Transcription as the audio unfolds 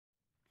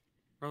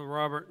Brother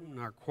Robert and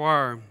our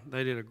choir,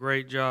 they did a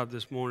great job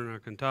this morning, our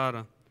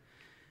cantata.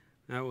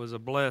 That was a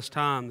blessed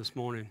time this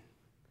morning.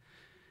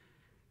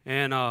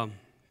 And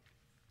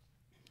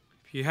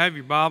if you have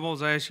your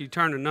Bibles, I ask you to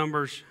turn to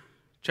Numbers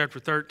chapter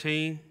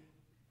 13.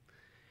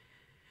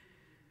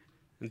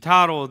 The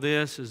title of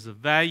this is The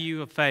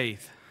Value of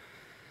Faith.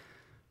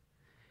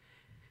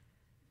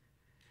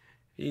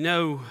 You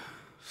know,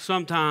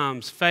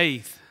 sometimes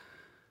faith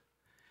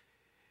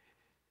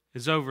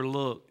is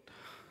overlooked.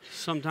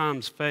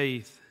 Sometimes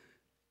faith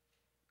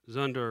is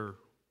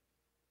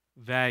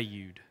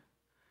undervalued.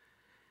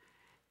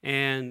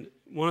 And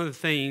one of the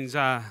things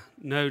I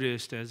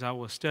noticed as I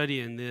was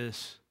studying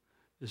this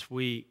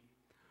week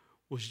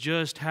was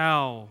just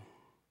how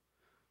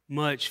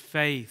much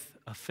faith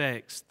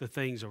affects the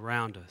things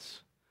around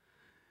us.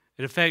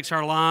 It affects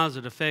our lives,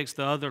 it affects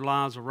the other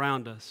lives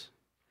around us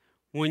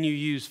when you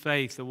use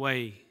faith the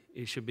way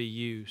it should be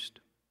used.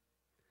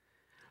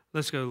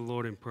 Let's go to the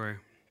Lord in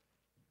prayer.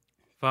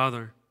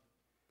 Father,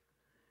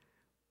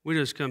 we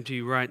just come to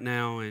you right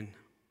now and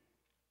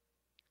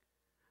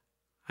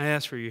I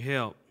ask for your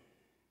help.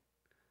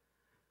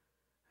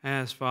 I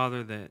ask,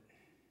 Father, that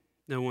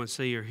no one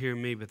see or hear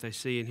me, but they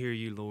see and hear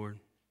you, Lord.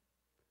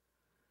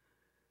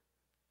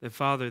 That,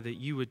 Father, that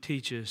you would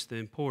teach us the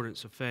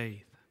importance of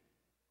faith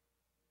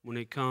when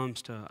it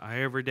comes to our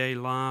everyday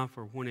life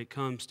or when it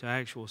comes to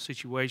actual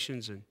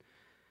situations and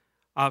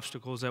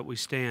obstacles that we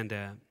stand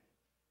at.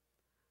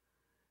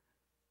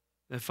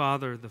 That,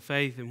 Father, the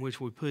faith in which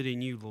we put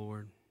in you,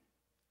 Lord,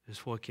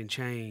 is what can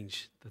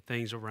change the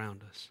things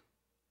around us.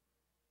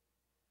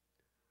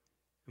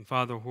 And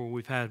Father, where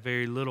we've had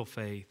very little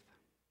faith,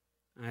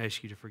 I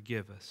ask you to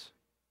forgive us.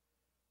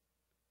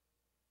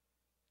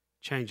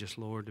 Change us,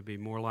 Lord, to be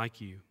more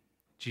like you. In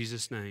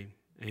Jesus' name,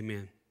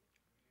 amen.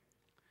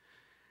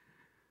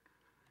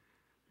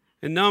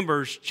 In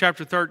Numbers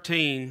chapter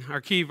 13,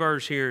 our key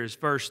verse here is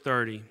verse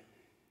 30.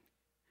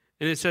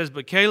 And it says,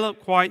 "But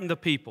Caleb quietened the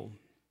people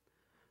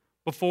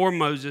before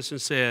Moses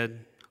and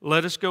said,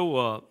 'Let us go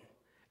up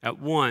at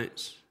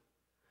once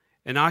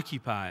and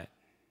occupy it.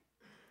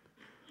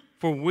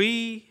 For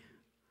we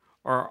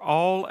are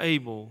all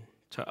able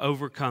to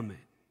overcome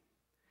it.'"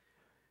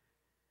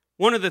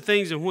 One of the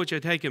things in which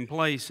had taken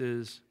place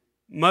is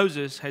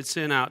Moses had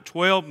sent out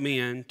 12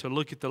 men to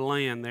look at the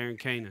land there in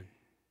Canaan.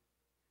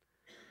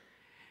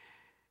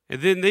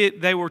 And then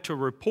they were to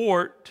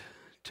report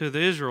to the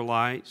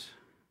Israelites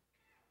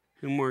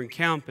whom were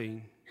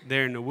encamping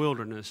there in the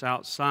wilderness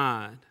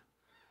outside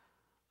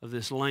of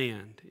this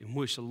land in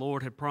which the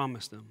Lord had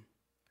promised them.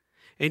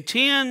 And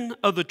 10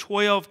 of the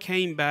 12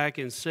 came back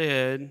and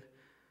said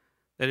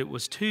that it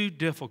was too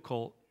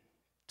difficult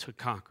to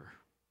conquer.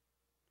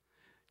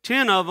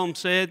 10 of them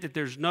said that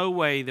there's no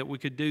way that we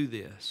could do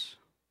this.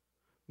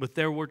 But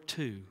there were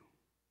 2.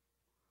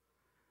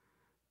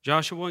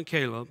 Joshua and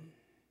Caleb,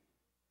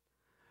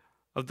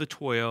 of the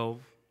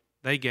 12,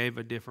 they gave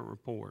a different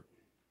report.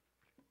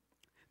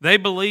 They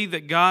believed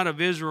that God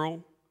of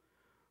Israel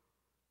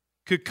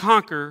could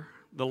conquer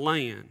the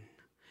land.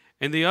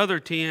 And the other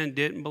 10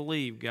 didn't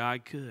believe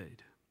God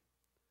could.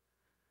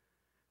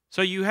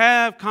 So you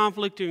have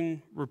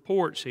conflicting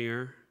reports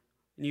here,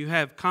 and you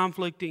have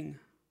conflicting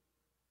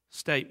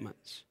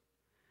statements.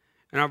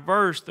 In our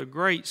verse, the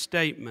great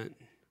statement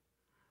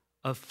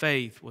of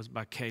faith was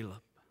by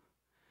Caleb.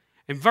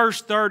 In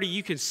verse 30,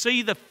 you can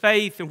see the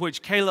faith in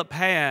which Caleb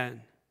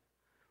had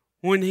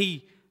when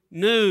he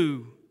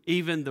knew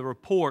even the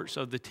reports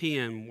of the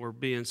 10 were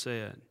being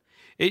said.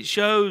 It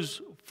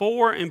shows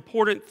 4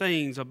 important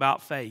things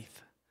about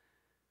faith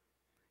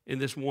in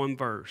this one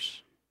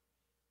verse.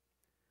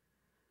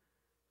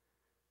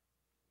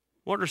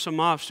 What are some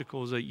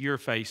obstacles that you're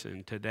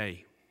facing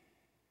today?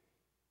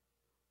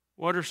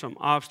 What are some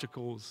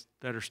obstacles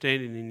that are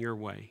standing in your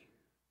way?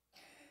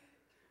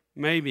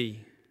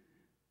 Maybe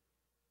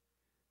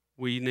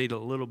we need a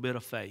little bit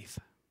of faith.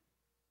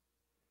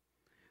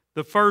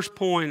 The first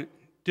point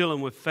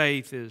dealing with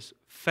faith is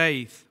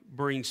faith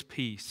brings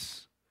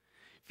peace.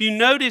 If you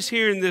notice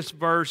here in this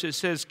verse, it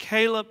says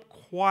Caleb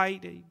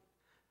quieted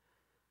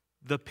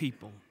the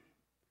people.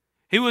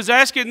 He was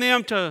asking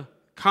them to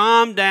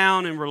calm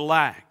down and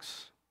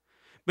relax.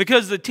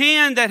 Because the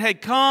 10 that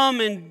had come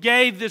and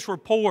gave this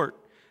report,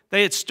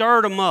 they had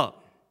stirred them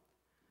up.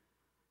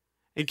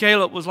 And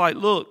Caleb was like,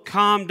 "Look,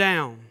 calm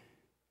down."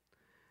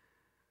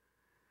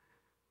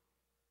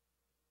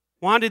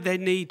 Why did they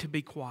need to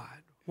be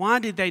quiet? Why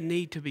did they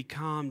need to be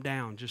calmed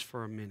down just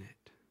for a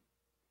minute?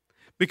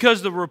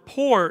 Because the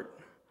report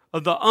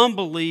of the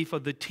unbelief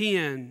of the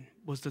 10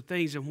 was the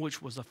things in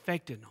which was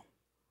affecting them.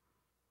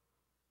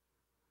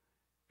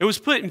 It was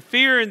putting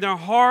fear in their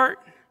heart,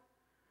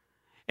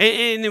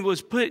 and it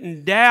was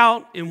putting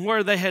doubt in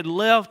where they had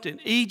left in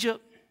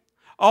Egypt,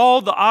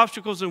 all the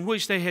obstacles in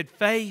which they had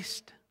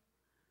faced.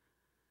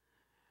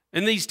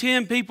 And these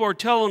 10 people are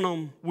telling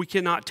them, "We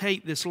cannot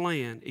take this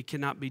land. It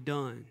cannot be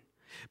done."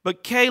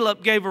 But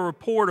Caleb gave a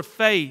report of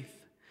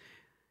faith,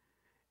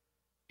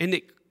 and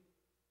it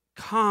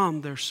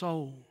calmed their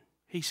soul.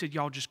 He said,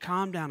 "Y'all just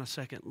calm down a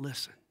second,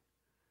 listen.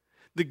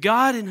 The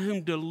God in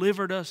whom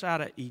delivered us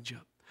out of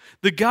Egypt.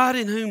 The God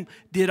in whom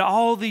did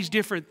all these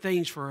different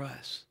things for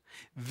us.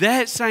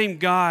 That same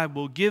God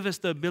will give us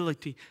the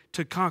ability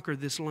to conquer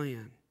this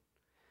land.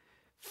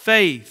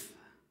 Faith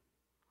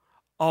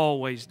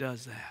always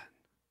does that.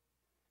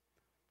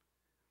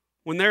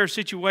 When there are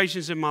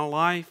situations in my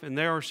life, and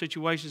there are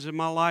situations in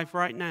my life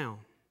right now,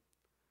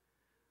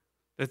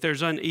 that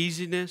there's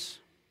uneasiness,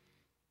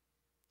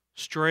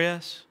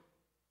 stress,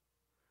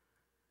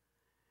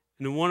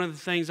 and one of the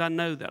things I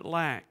know that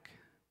lack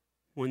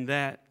when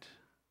that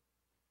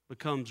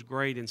becomes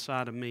great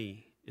inside of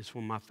me is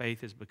when my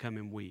faith is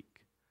becoming weak.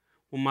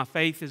 When my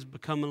faith is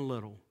becoming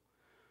little.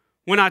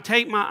 When I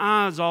take my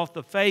eyes off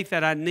the faith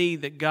that I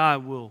need that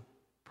God will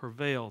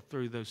prevail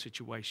through those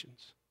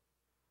situations.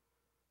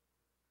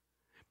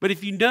 But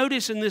if you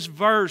notice in this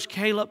verse,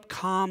 Caleb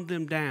calmed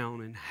them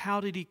down. And how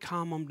did he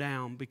calm them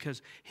down?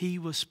 Because he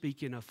was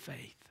speaking of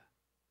faith.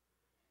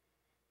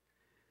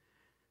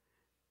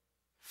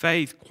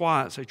 Faith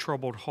quiets a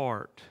troubled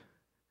heart,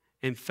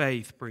 and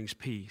faith brings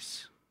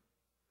peace.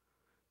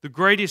 The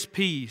greatest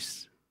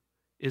peace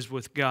is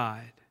with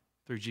God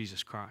through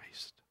Jesus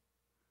Christ.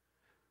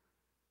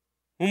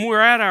 When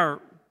we're at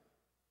our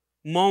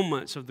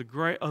moments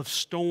of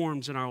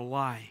storms in our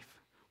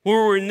life,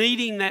 where we're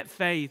needing that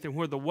faith and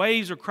where the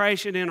waves are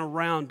crashing in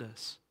around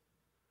us,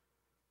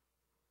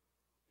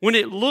 when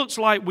it looks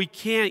like we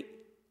can't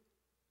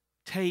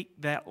take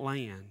that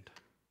land,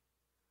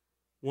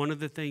 one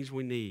of the things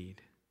we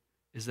need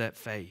is that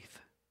faith.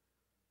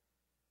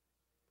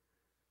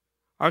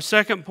 Our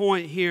second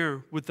point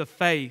here with the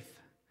faith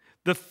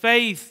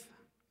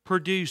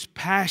produced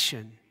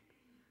passion.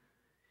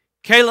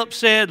 Caleb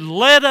said,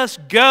 "Let us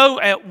go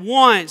at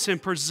once and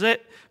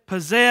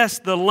possess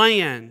the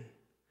land."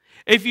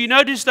 If you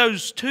notice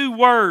those two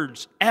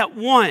words, "at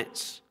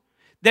once,"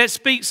 that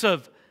speaks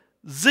of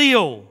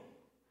zeal,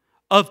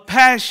 of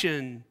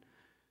passion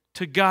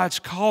to God's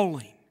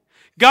calling.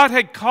 God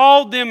had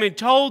called them and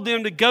told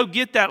them to go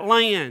get that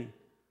land.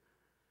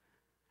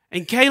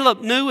 And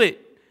Caleb knew it.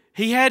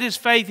 He had his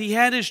faith. He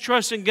had his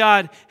trust in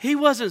God. He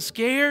wasn't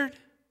scared.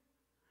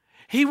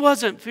 He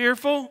wasn't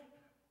fearful.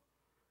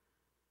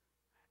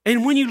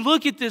 And when you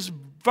look at this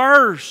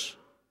verse,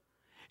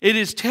 it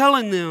is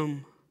telling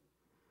them,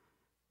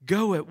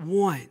 go at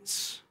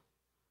once,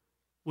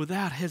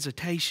 without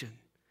hesitation.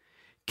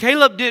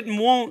 Caleb didn't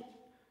want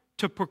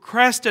to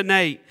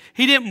procrastinate.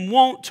 He didn't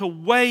want to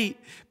wait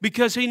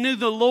because he knew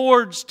the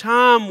Lord's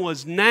time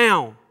was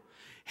now.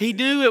 He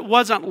knew it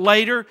wasn't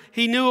later.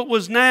 He knew it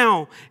was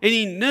now. And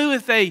he knew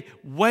if they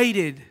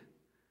waited,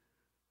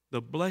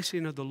 the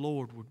blessing of the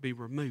Lord would be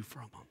removed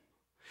from them.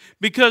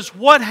 Because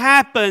what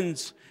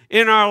happens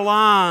in our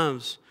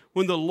lives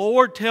when the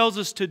Lord tells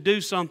us to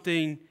do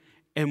something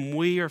and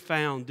we are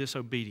found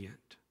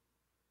disobedient?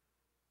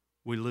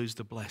 We lose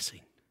the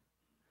blessing.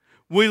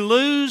 We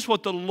lose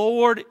what the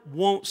Lord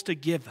wants to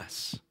give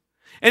us.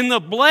 And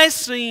the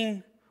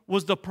blessing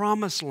was the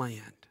promised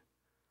land.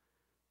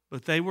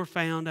 But they were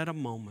found at a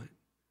moment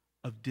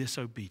of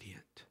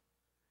disobedience.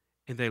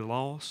 And they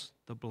lost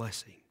the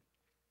blessing.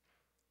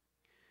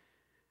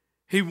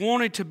 He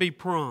wanted to be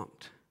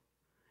prompt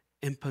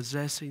in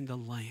possessing the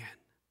land.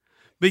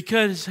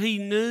 Because he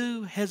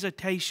knew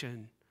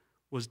hesitation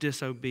was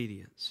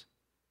disobedience.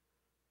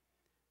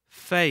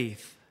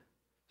 Faith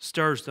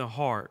stirs the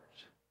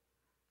heart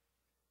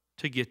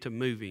to get to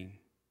moving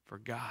for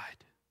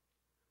God.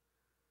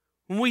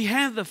 When we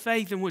have the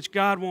faith in which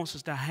God wants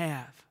us to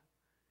have,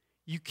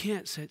 you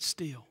can't sit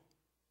still.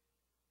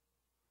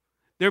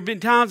 There have been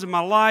times in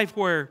my life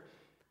where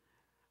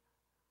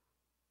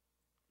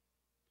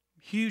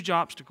huge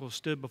obstacles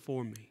stood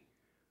before me.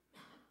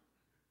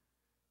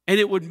 And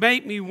it would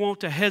make me want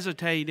to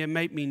hesitate and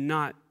make me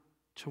not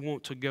to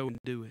want to go and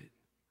do it.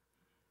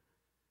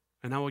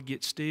 And I would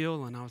get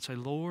still and I would say,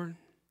 "Lord,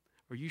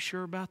 are you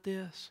sure about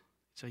this?"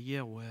 He'd say,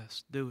 "Yeah,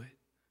 Wes, do it."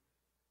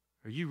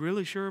 "Are you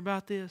really sure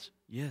about this?"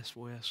 "Yes,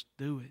 Wes,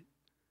 do it."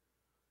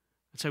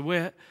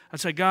 I'd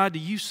say, "God, do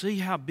you see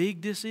how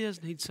big this is?"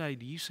 And he'd say,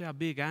 "Do you see how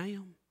big I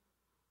am?"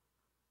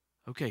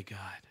 "Okay,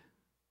 God."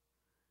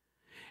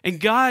 And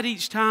God,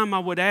 each time I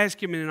would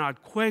ask him and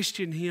I'd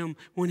question him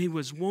when he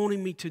was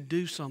wanting me to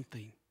do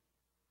something,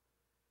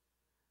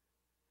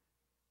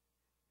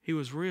 he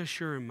was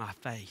reassuring my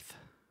faith.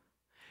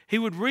 He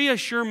would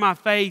reassure my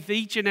faith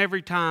each and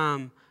every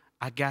time,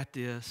 "I got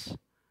this,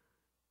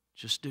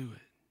 just do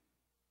it."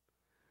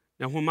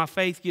 Now when my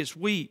faith gets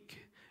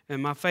weak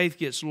and my faith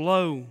gets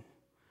low,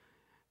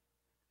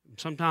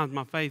 sometimes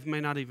my faith may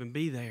not even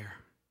be there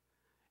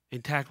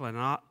in tackling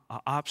an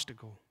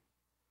obstacle.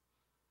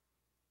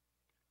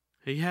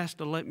 He has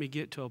to let me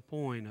get to a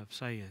point of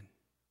saying,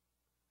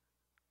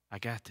 "I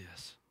got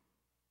this."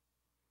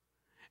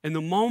 And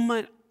the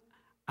moment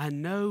I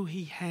know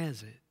he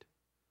has it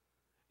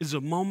is the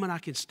moment I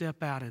can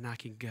step out and I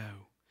can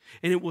go.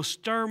 And it will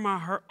stir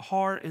my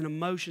heart and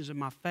emotions and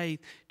my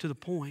faith to the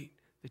point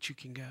that you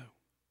can go.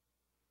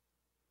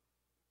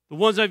 The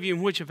ones of you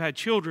in which have had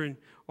children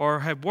or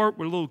have worked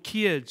with little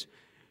kids,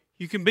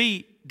 You can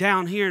be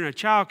down here and a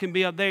child can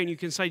be up there and you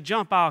can say,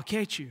 jump, I'll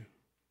catch you.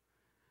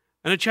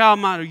 And a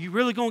child might, are you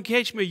really going to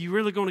catch me? Are you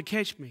really going to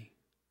catch me?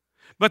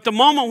 But the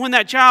moment when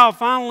that child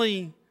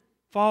finally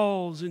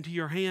falls into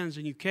your hands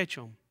and you catch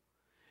them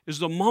is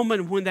the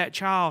moment when that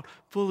child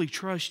fully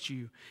trusts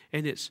you,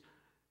 and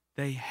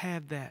they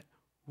have that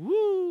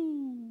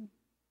woo,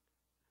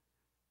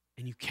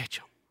 and you catch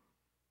them.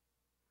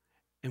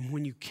 And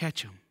when you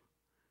catch them,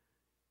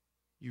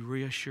 you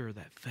reassure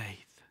that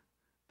faith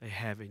they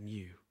have in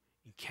you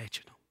in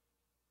catching them.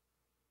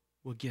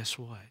 Well, guess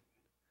what?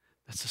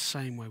 That's the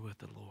same way with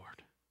the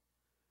Lord.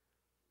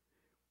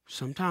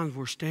 Sometimes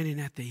we're standing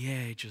at the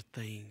edge of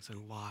things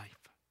in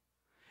life.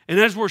 And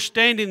as we're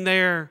standing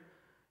there,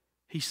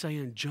 He's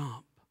saying,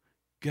 jump,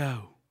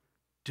 go,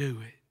 do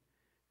it.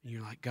 And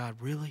you're like, God,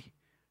 really?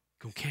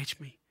 Gonna catch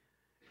me?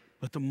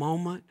 But the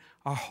moment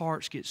our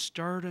hearts get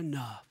stirred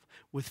enough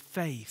with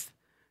faith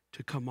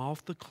to come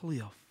off the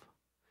cliff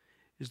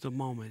is the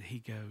moment He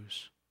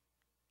goes,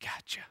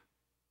 gotcha.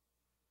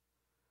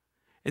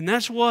 And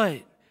that's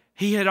what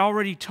He had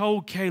already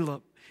told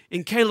Caleb.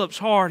 In Caleb's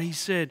heart, He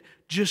said,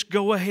 just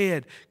go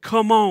ahead.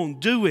 Come on,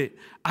 do it.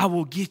 I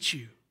will get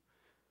you.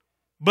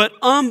 But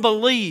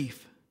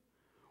unbelief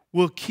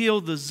will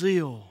kill the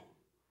zeal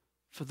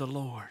for the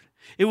Lord.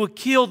 It will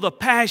kill the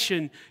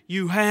passion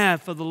you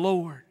have for the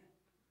Lord.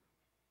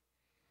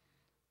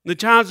 The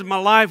times of my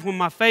life when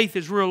my faith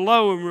is real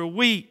low and real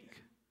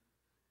weak,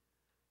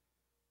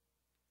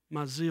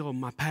 my zeal,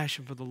 my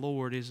passion for the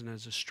Lord isn't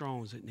as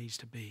strong as it needs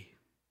to be.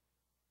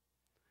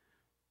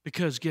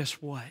 Because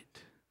guess what?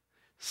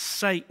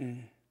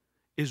 Satan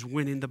is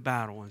winning the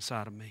battle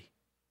inside of me.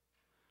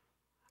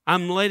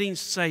 I'm letting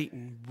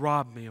Satan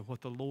rob me of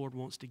what the Lord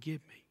wants to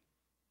give me.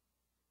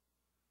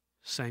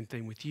 Same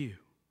thing with you.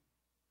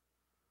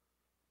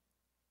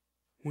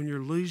 When you're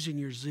losing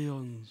your zeal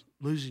and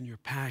losing your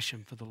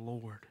passion for the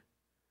Lord,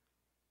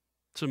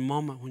 it's a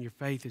moment when your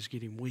faith is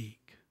getting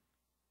weak.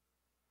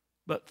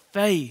 But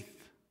faith,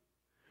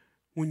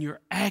 when you're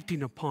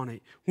acting upon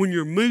it, when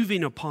you're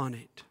moving upon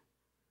it,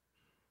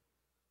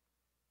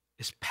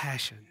 is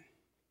passion.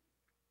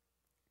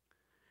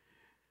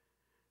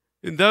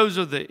 And those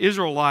are the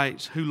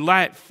Israelites who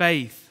lacked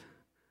faith.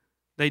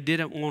 They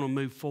didn't want to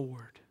move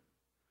forward.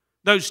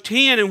 Those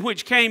 10 in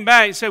which came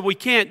back and said, we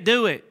can't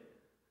do it.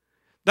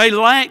 They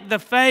lacked the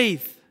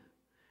faith.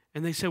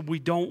 And they said, we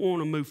don't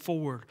want to move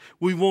forward.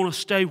 We want to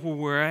stay where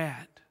we're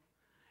at.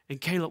 And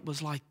Caleb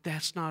was like,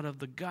 that's not of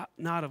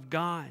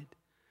God.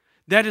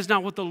 That is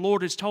not what the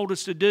Lord has told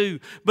us to do.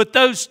 But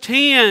those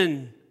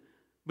 10,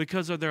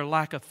 because of their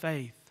lack of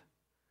faith,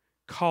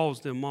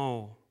 caused them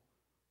all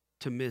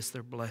to miss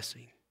their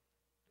blessing.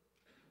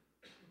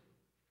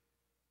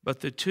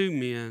 But the 2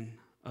 men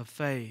of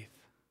faith,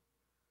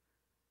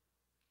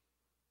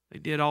 they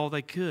did all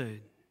they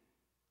could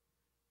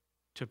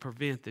to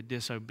prevent the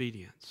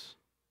disobedience.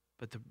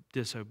 But the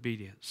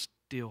disobedience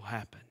still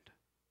happened.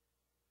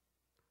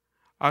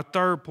 Our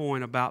third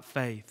point about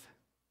faith.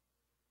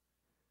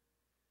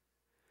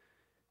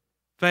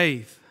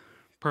 Faith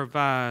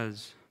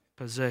provides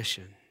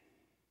possession.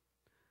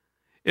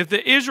 If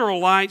the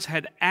Israelites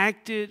had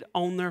acted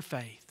on their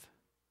faith,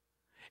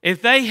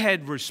 if they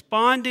had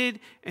responded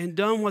and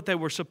done what they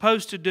were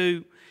supposed to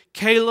do,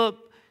 Caleb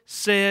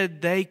said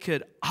they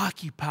could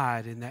occupy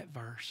it in that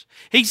verse.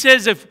 He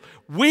says, if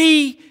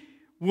we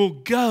will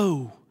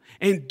go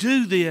and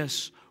do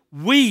this,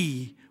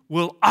 we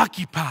will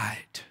occupy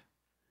it.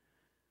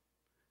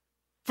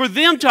 For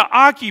them to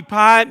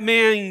occupy it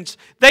means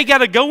they got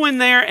to go in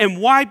there and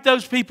wipe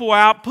those people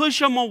out, push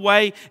them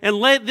away, and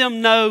let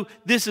them know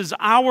this is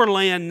our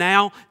land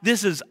now.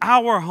 This is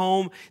our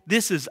home.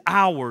 This is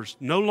ours,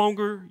 no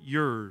longer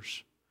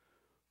yours.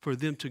 For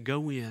them to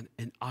go in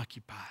and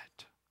occupy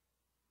it.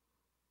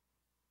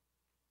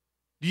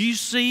 Do you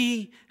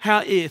see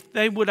how if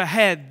they would have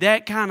had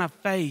that kind of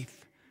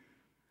faith,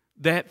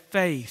 that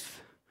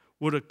faith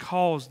would have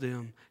caused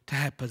them to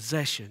have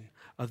possession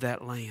of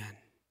that land?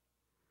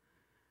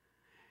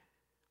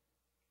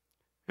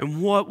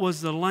 And what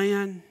was the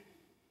land?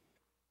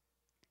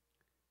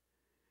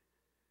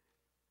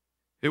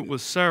 It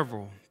was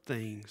several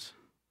things.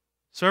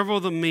 Several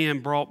of the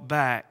men brought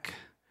back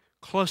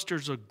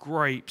clusters of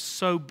grapes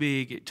so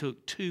big it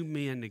took 2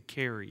 men to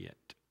carry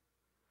it.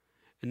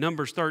 In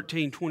Numbers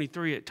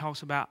 13:23, it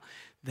talks about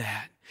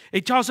that.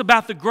 It talks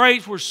about the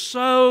grapes were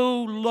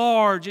so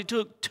large, it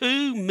took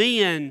 2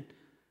 men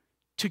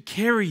to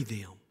carry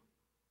them.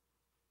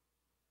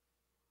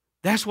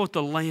 That's what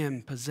the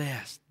land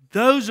possessed.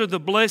 Those are the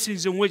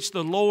blessings in which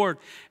the Lord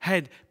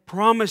had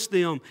promised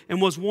them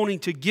and was wanting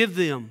to give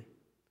them.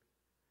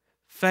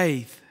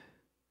 Faith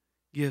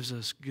gives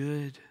us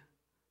good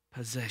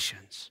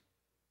possessions.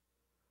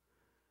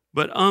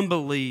 But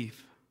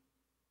unbelief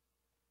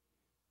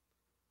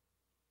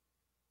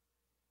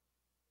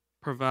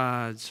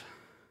provides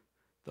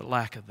the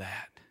lack of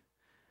that.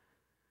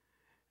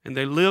 And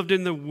they lived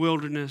in the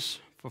wilderness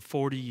for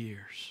 40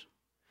 years.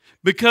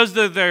 Because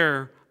of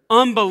their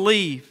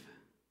unbelief,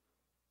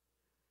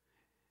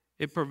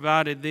 It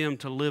provided them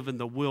to live in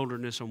the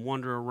wilderness and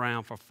wander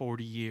around for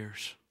 40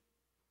 years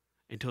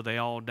until they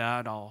all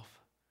died off,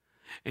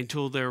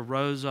 until there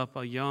rose up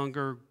a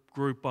younger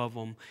group of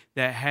them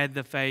that had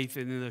the faith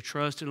and the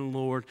trust in the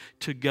Lord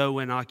to go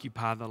and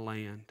occupy the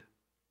land.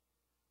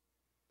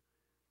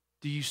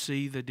 Do you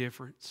see the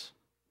difference?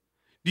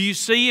 Do you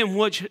see in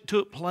what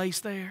took place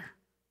there?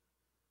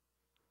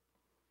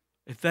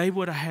 If they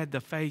would have had the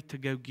faith to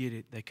go get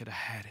it, they could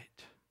have had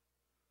it.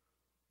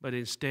 But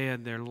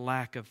instead, their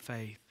lack of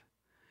faith,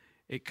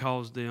 it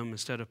caused them,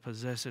 instead of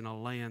possessing a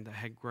land that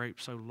had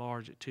grapes so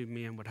large that 2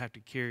 men would have to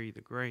carry the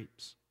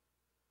grapes,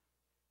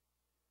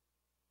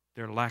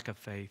 their lack of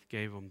faith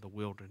gave them the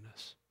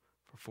wilderness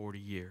for 40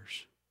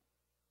 years.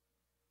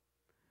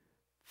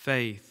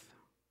 Faith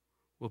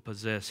will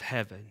possess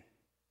heaven,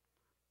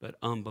 but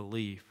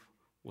unbelief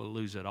will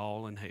lose it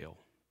all in hell.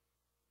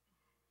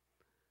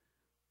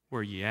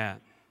 Where are you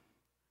at?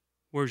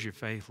 Where's your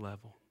faith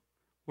level?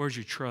 Where's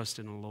your trust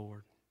in the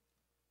Lord?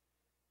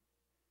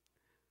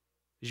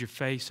 Is your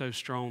faith so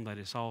strong that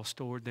it's all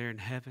stored there in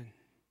heaven?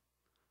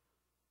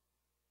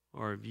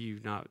 Or have you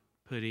not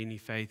put any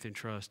faith and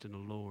trust in the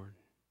Lord?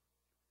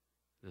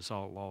 It's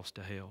all lost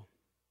to hell.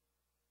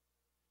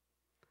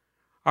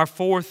 Our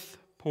fourth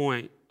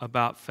point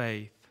about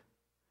faith.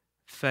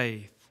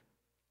 Faith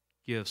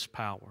gives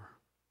power.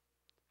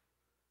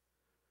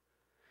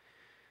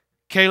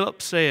 Caleb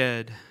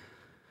said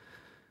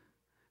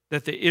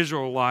that the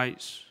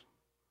Israelites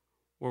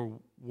were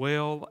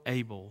well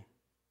able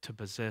to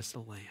possess the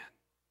land.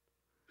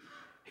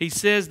 He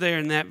says there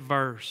in that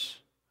verse,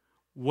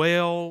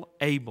 well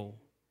able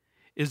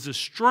is the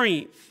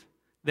strength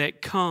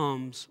that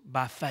comes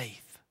by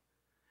faith.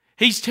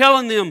 He's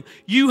telling them,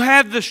 you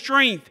have the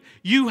strength,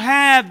 you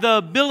have the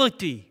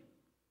ability.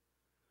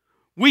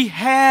 We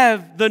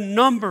have the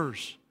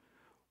numbers.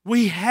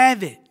 We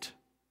have it.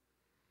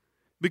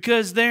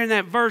 Because there in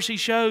that verse he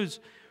shows,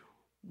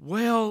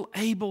 well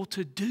able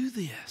to do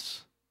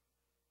this.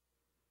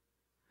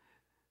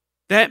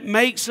 That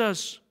makes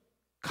us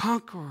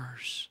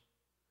conquerors.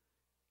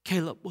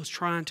 Caleb was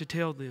trying to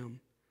tell them.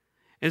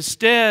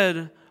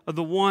 Instead of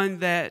the one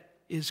that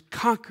is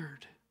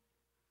conquered.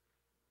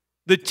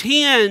 The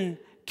 10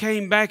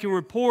 came back and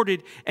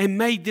reported and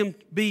made them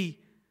be.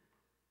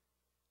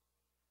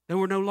 They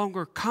were no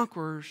longer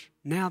conquerors.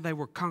 Now they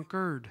were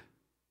conquered.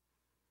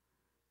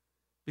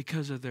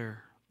 Because of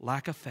their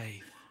lack of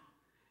faith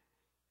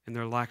and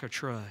their lack of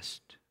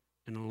trust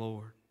in the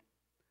Lord.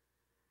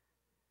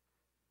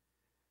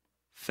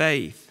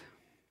 Faith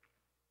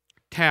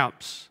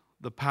taps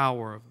the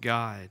power of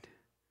God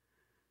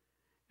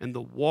and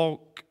the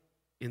walk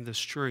in the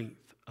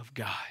strength of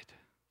God.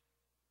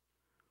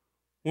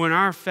 When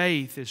our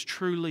faith is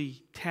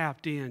truly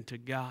tapped into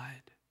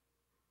God,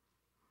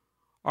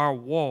 our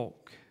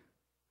walk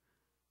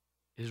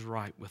is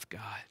right with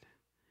God.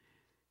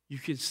 You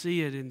can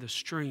see it in the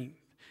strength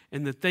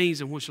and the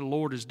things in which the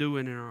Lord is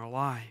doing in our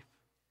life.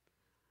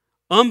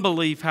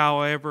 Unbelief,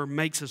 however,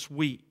 makes us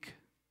weak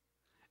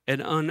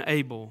and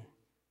unable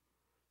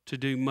to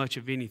do much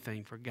of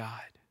anything for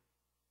God.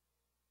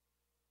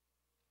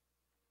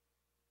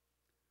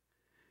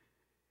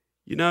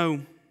 You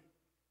know,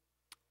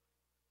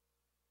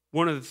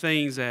 one of the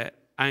things that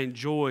I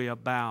enjoy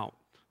about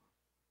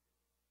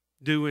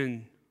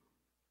doing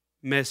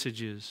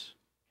messages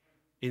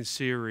in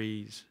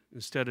series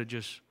instead of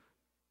just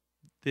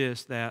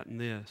this, that, and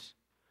this.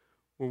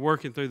 We're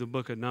working through the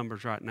book of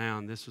Numbers right now,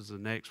 and this is the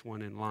next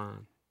one in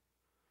line.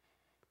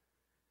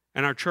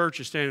 And our church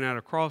is standing at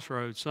a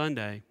crossroads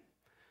Sunday.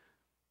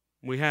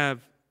 We have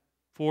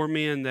 4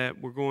 men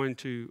that we're going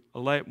to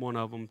elect one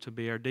of them to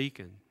be our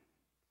deacon.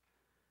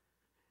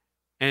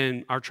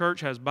 And our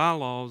church has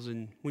bylaws,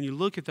 and when you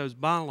look at those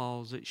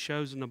bylaws, it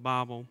shows in the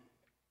Bible,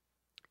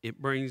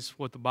 it brings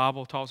what the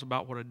Bible talks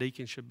about what a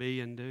deacon should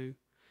be and do.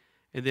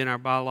 And then our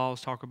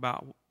bylaws talk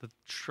about the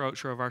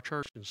structure of our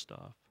church and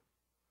stuff.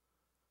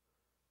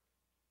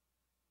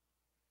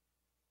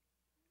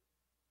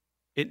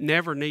 It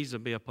never needs to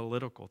be a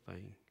political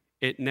thing.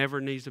 It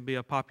never needs to be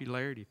a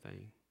popularity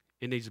thing.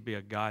 It needs to be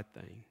a God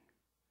thing.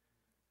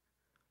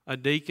 A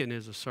deacon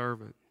is a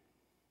servant.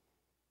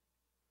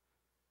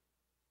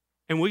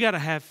 And we got to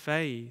have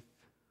faith.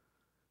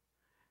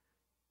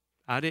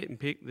 I didn't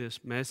pick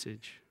this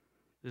message.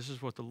 This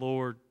is what the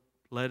Lord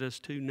led us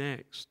to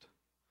next.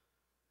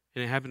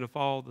 And it happened to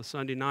fall the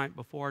Sunday night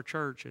before our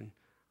church. And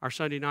our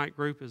Sunday night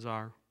group is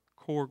our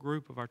core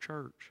group of our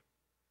church.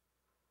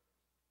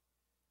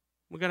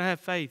 We've got to have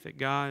faith that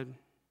God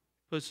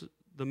puts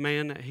the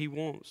man that He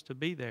wants to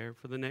be there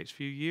for the next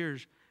few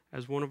years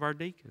as one of our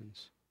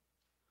deacons.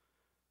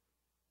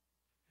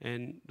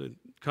 And the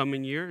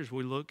coming years,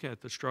 we look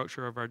at the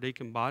structure of our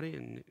deacon body,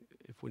 and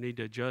if we need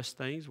to adjust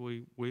things,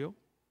 we will.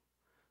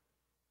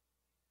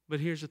 But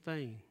here's the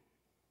thing.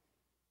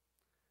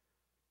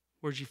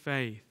 Where's your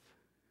faith?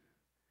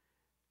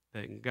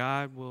 That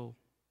God will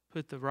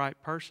put the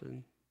right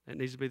person that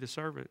needs to be the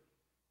servant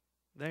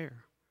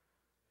there.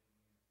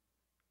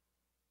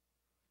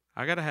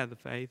 I got to have the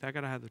faith. I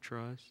got to have the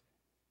trust.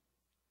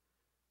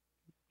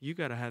 You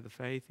got to have the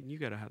faith and you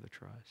got to have the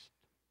trust.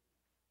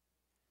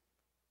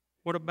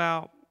 What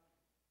about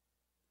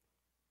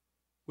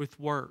with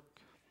work?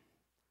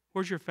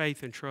 Where's your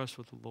faith and trust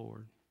with the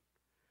Lord?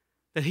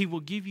 That He will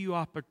give you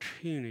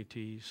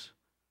opportunities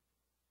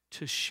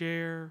to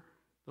share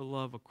the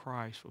love of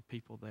Christ with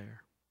people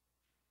there.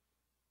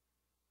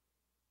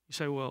 You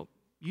say, well,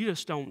 you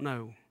just don't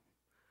know.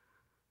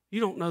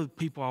 You don't know the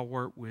people I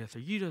work with, or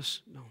you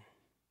just don't.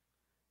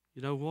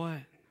 You know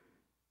what?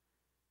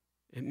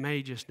 It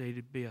may just need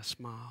to be a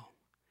smile.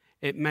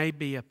 It may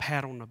be a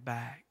pat on the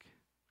back.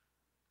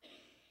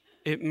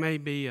 It may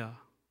be a,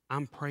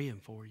 I'm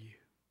praying for you.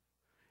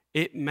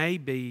 It may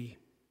be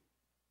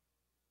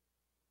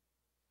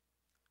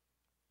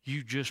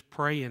you just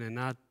praying and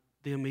not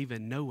them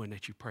even knowing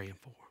that you're praying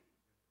for them.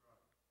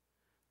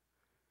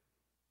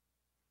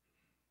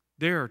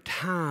 There are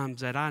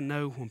times that I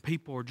know when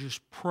people are just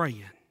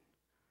praying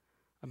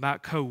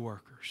about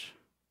coworkers,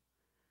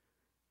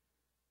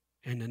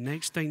 and the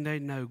next thing they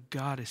know,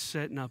 God is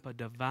setting up a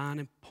divine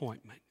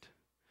appointment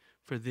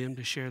for them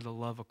to share the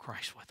love of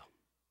Christ with them.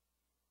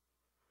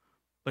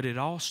 But it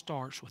all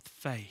starts with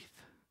faith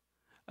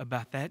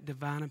about that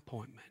divine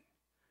appointment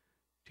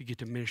to get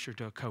to minister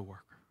to a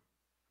coworker.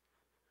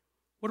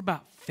 What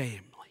about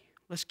family?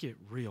 Let's get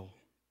real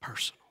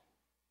personal.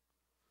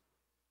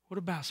 What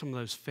about some of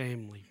those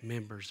family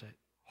members that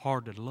are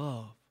hard to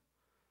love?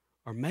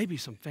 Or maybe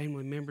some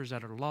family members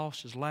that are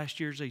lost as last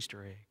year's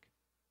Easter egg.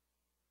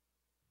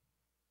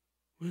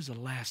 When was the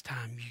last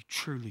time you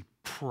truly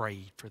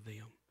prayed for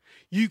them?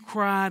 You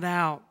cried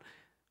out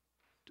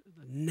to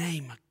the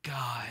name of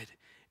God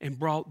and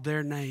brought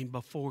their name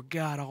before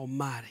God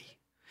Almighty.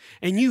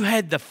 And you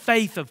had the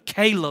faith of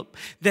Caleb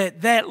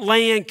that that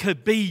land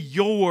could be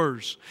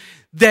yours,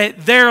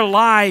 that their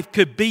life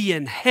could be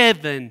in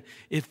heaven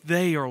if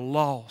they are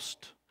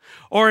lost.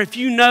 Or if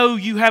you know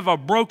you have a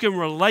broken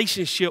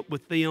relationship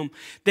with them,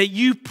 that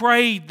you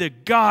prayed to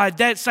God,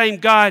 that same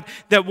God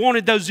that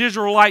wanted those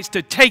Israelites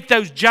to take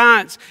those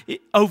giants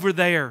over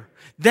there.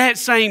 That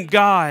same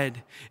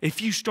God,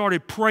 if you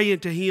started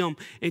praying to Him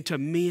and to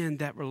mend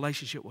that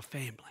relationship with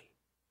family.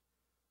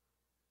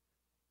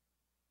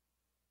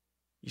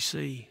 You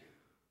see,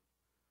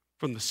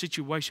 from the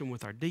situation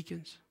with our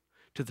deacons,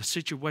 to the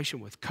situation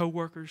with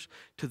coworkers,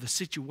 to the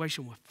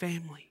situation with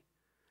family,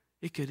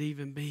 it could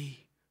even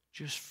be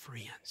just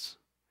friends.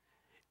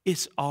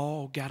 It's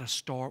all got to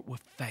start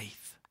with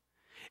faith.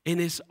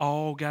 And it's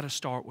all got to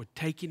start with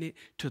taking it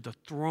to the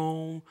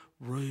throne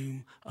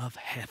room of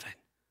heaven.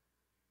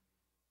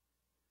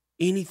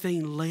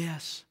 Anything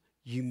less,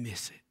 you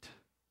miss it.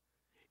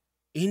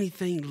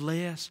 Anything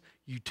less,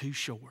 you too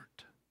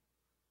short.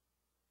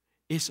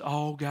 It's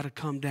all got to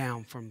come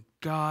down from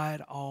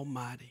God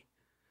Almighty.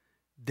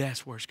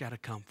 That's where it's got to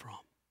come from.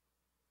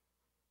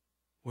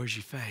 Where's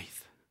your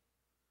faith?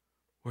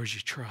 Where's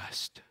your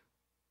trust?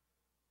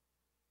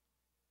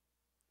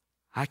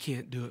 I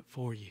can't do it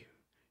for you.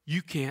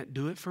 You can't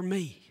do it for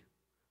me.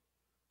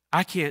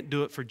 I can't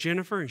do it for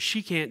Jennifer, and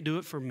she can't do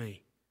it for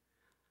me.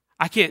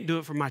 I can't do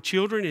it for my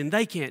children, and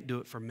they can't do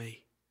it for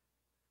me.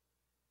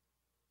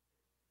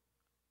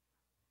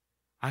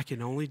 I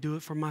can only do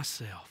it for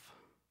myself,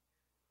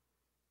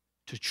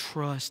 to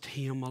trust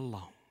Him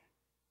alone.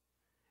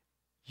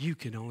 You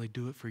can only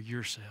do it for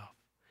yourself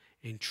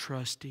in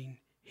trusting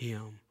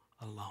Him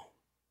alone.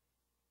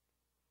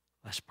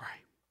 Let's pray.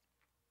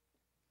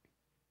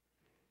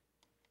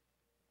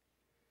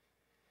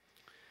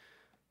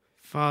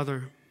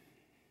 Father,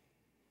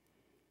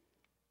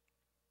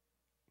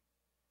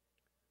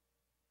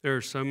 there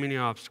are so many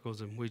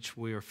obstacles in which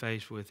we are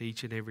faced with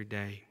each and every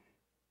day.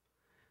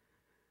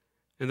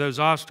 And those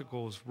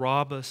obstacles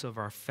rob us of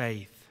our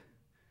faith.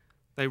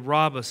 They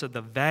rob us of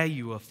the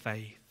value of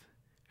faith.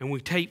 And we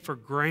take for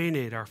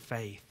granted our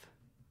faith.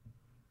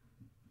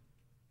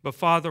 But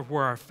Father,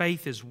 where our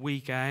faith is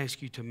weak, I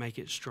ask you to make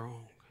it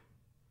strong.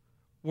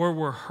 Where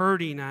we're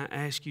hurting, I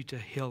ask you to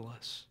heal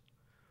us.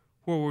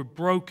 Where we're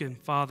broken,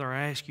 Father,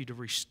 I ask you to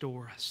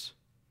restore us.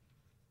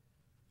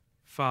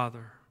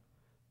 Father,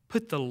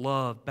 put the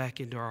love back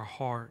into our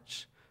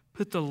hearts.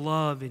 Put the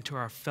love into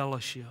our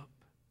fellowship.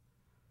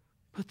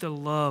 Put the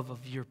love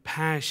of your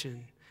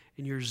passion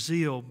and your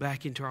zeal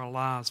back into our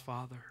lives,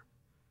 Father.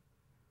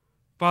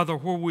 Father,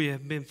 where we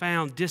have been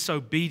found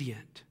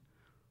disobedient,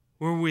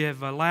 where we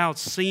have allowed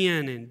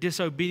sin and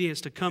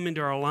disobedience to come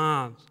into our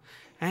lives,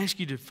 I ask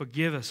you to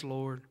forgive us,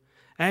 Lord.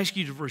 I ask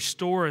you to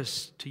restore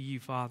us to you,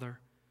 Father.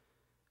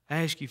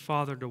 I ask you,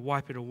 Father, to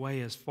wipe it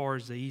away as far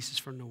as the east is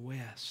from the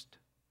west.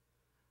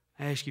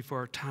 I ask you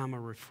for a time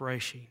of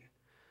refreshing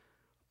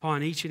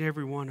upon each and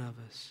every one of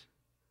us.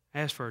 I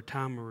ask for a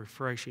time of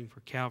refreshing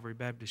for Calvary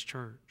Baptist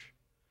Church.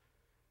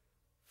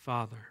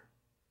 Father,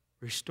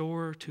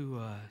 restore to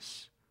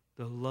us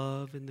the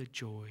love and the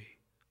joy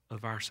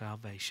of our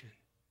salvation.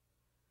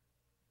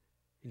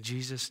 In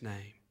Jesus'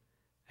 name,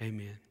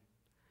 amen.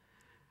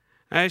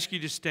 I ask you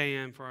to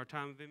stand for our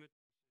time of invitation.